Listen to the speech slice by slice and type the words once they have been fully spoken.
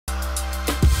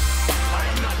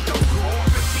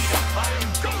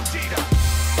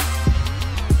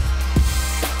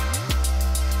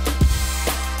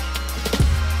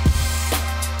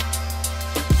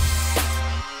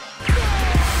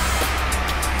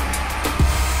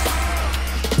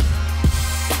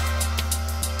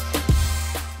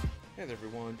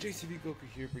JCB Goku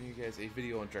here, bringing you guys a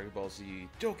video on Dragon Ball Z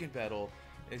Dokkan Battle.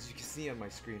 As you can see on my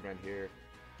screen right here,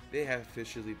 they have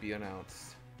officially been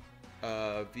announced.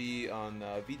 V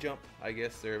Jump, I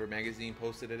guess their magazine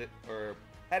posted it or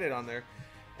had it on there,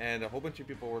 and a whole bunch of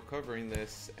people were covering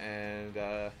this, and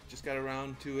just got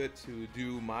around to it to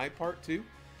do my part too.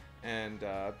 And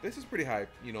this is pretty hype.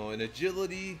 You know, in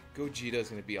agility, Gogeta is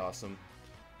going to be awesome,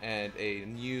 and a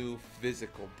new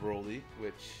physical Broly,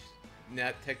 which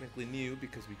not technically new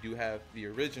because we do have the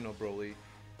original Broly,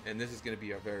 and this is going to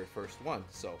be our very first one.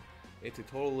 So it's a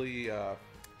totally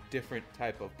different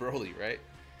type of Broly, right?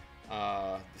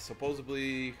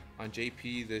 Supposedly on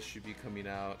JP this should be coming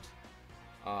out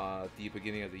the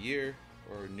beginning of the year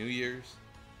or New Year's,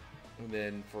 and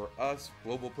then for us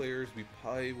global players we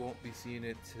probably won't be seeing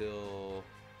it till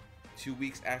 2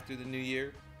 weeks after the new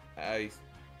year. I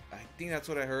think that's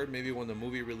what I heard. Maybe when the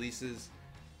movie releases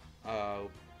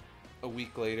a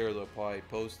week later they'll probably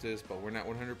post this, but we're not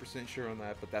 100% sure on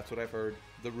that, but that's what I've heard,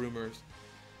 the rumors.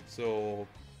 So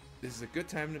this is a good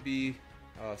time to be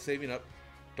saving up.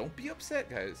 Don't be upset,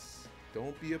 guys.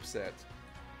 Don't be upset.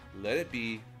 Let it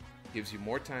be. Gives you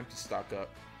more time to stock up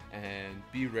and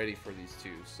be ready for these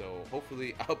two. So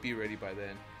hopefully I'll be ready by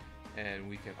then, and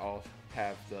we can all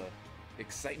have the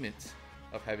excitement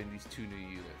of having these two new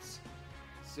units.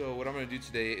 So what I'm going to do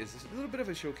today is a little bit of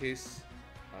a showcase,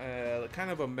 kind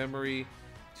of a memory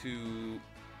to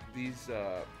these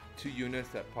two units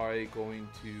that probably going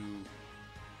to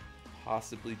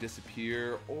possibly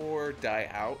disappear or die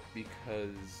out,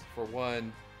 because for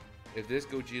one, if this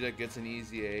Gogeta gets an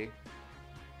easy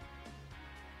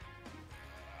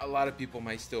a lot of people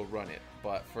might still run it,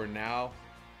 but for now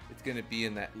it's going to be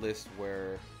in that list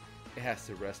where it has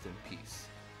to rest in peace,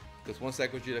 because once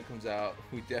that Gogeta comes out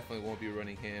we definitely won't be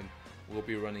running him. We'll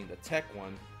be running the tech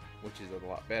one, which is a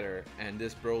lot better, and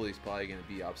this Broly is probably going to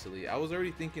be obsolete. I was already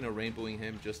thinking of rainbowing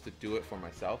him just to do it for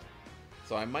myself,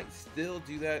 so I might still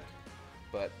do that,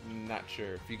 but not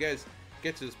sure. If you guys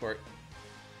get to this part,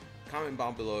 comment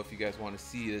down below if you guys want to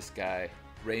see this guy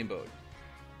rainbowed.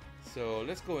 So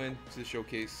let's go into the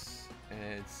showcase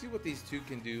and see what these two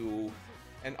can do.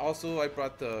 And also I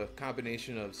brought the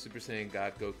combination of Super Saiyan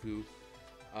God Goku,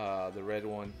 the red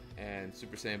one, and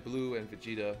Super Saiyan Blue and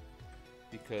Vegeta,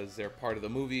 because they're part of the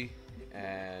movie.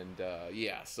 And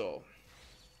yeah, so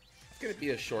it's gonna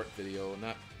be a short video,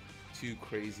 not too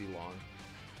crazy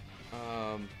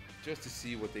long, just to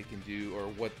see what they can do, or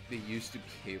what they used to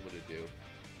be able to do.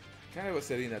 Kind of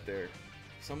upsetting that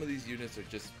some of these units are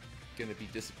just gonna be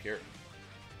disappearing,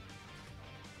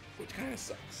 which kind of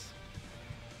sucks.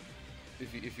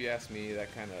 If you ask me,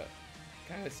 that kind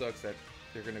of sucks that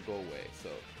they're gonna go away. So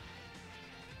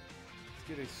let's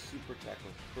get a super attack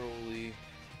with Broly,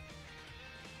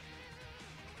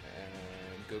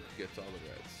 and Goku gets all the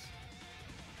reds.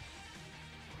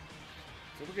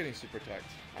 So we're getting super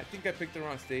attacked. I think I picked the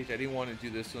wrong stage. I didn't want to do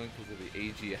this one because of the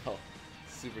AGL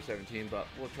Super 17, but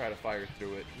we'll try to fire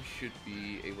through it. We should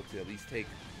be able to at least take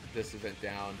this event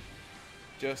down,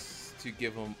 just to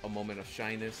give them a moment of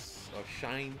shyness,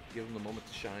 give them a moment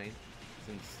to shine,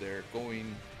 since they're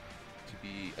going to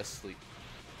be asleep.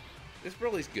 This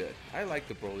Broly's good. I like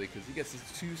the Broly because he gets his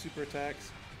 2 super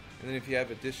attacks, and then if you have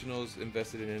additionals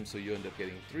invested in him, so you end up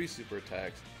getting 3 super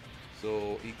attacks.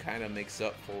 So he kind of makes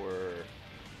up for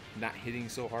not hitting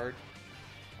so hard.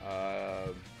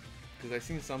 Because I've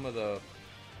seen some of the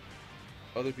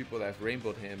other people that have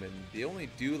rainbowed him, and they only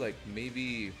do like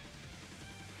maybe,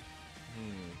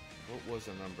 what was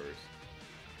the numbers?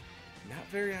 Not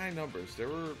very high numbers. They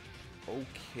were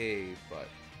okay, but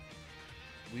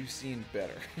we've seen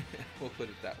better. We'll put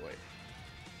it that way.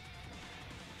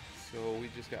 So we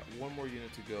just got one more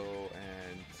unit to go,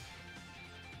 and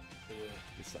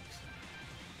this sucks.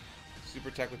 Super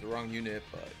attack with the wrong unit,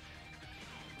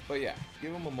 but yeah,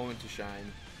 give them a moment to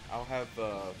shine. I'll have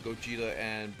Gogeta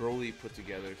and Broly put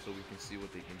together so we can see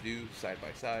what they can do side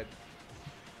by side.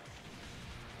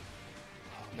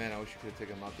 Oh man, I wish we could have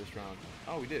taken them out this round.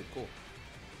 Oh, we did. Cool.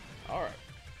 Alright.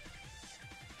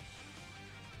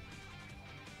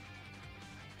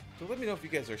 So let me know if you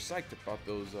guys are psyched about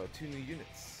those 2 new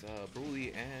units,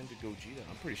 Broly and Gogeta.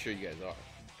 I'm pretty sure you guys are.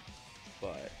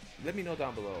 But let me know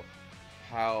down below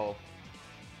how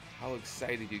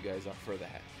excited you guys are for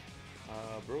that.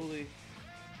 Broly.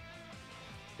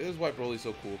 This is why Broly's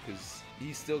so cool, because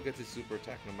he still gets his super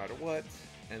attack no matter what,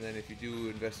 and then if you do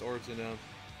invest orbs in him,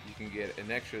 you can get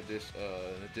an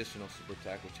additional super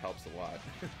attack, which helps a lot.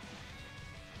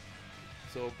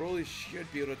 So Broly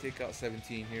should be able to take out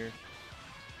 17 here,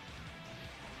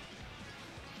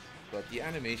 but the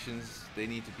animations, they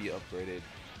need to be upgraded.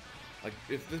 Like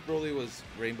if this Broly was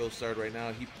Rainbow Starred right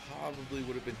now, he probably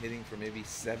would have been hitting for maybe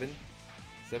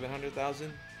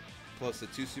 700,000. Plus the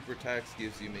 2 super attacks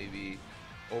gives you maybe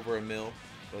over a mil.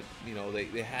 But you know they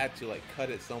had to like cut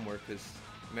it somewhere, because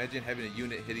imagine having a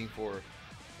unit hitting for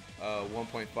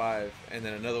 1.5 and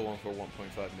then another one for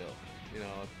 1.5 mil. You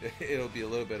know, it'll be a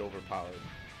little bit overpowered.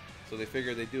 So they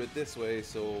figured they'd do it this way,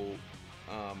 so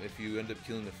if you end up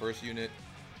killing the first unit,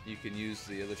 you can use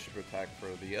the other super attack for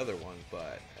the other one.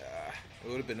 But it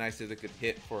would have been nice if they could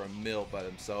hit for a mil by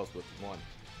themselves with 1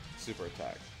 super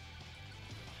attack.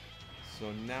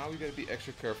 So now we gotta be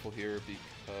extra careful here,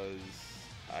 because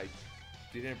I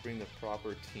didn't bring the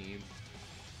proper team,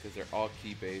 because they're all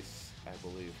key base, I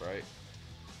believe, right?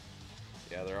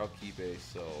 Yeah, they're all key base,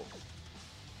 so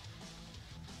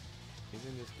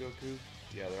isn't this Goku?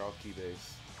 Yeah, they're all key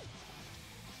base.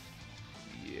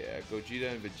 Yeah,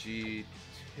 Gogeta and Vegeta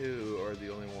are the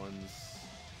only ones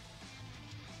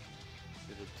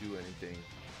that'll do anything.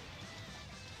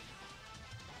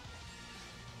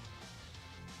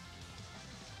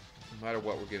 No matter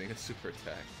what, we're getting a super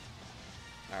attack.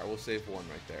 Alright, we'll save 1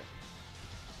 right there.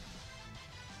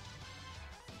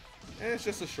 And it's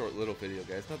just a short little video,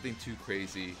 guys. Nothing too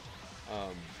crazy.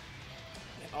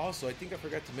 And also, I think I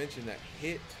forgot to mention that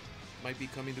Hit might be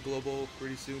coming to Global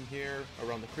pretty soon here,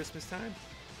 around the Christmas time.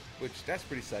 Which, that's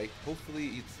pretty psyched.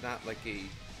 Hopefully it's not like a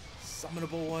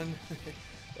summonable one.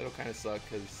 That'll kind of suck,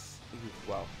 because,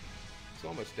 wow.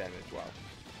 So much damage, wow.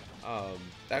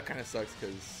 That kind of sucks,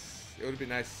 because it would be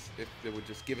nice if they would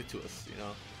just give it to us, you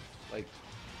know? Like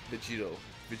Vegito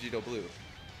Blue.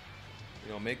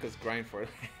 You know, make us grind for it,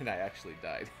 and I actually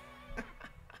died.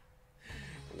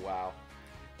 Wow.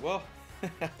 Well,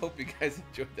 I hope you guys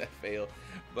enjoyed that fail,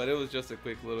 but it was just a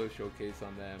quick little showcase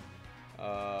on them,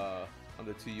 on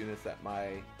the 2 units that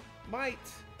might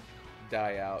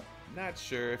die out. Not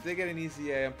sure. If they get an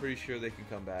easy A, I'm pretty sure they can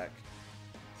come back,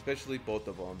 especially both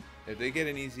of them. If they get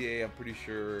an easy A, I'm pretty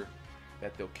sure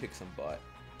that they'll kick some butt.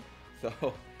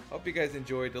 So, hope you guys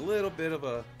enjoyed a little bit of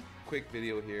a quick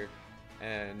video here.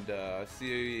 And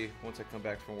see, once I come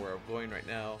back from where I'm going right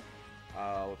now,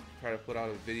 I'll try to put out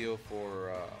a video for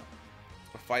a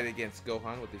fight against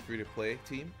Gohan with the free-to-play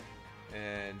team.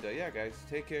 And yeah, guys,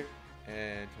 take care,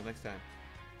 and until next time,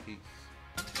 peace.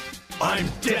 I'm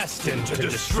destined to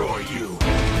destroy you!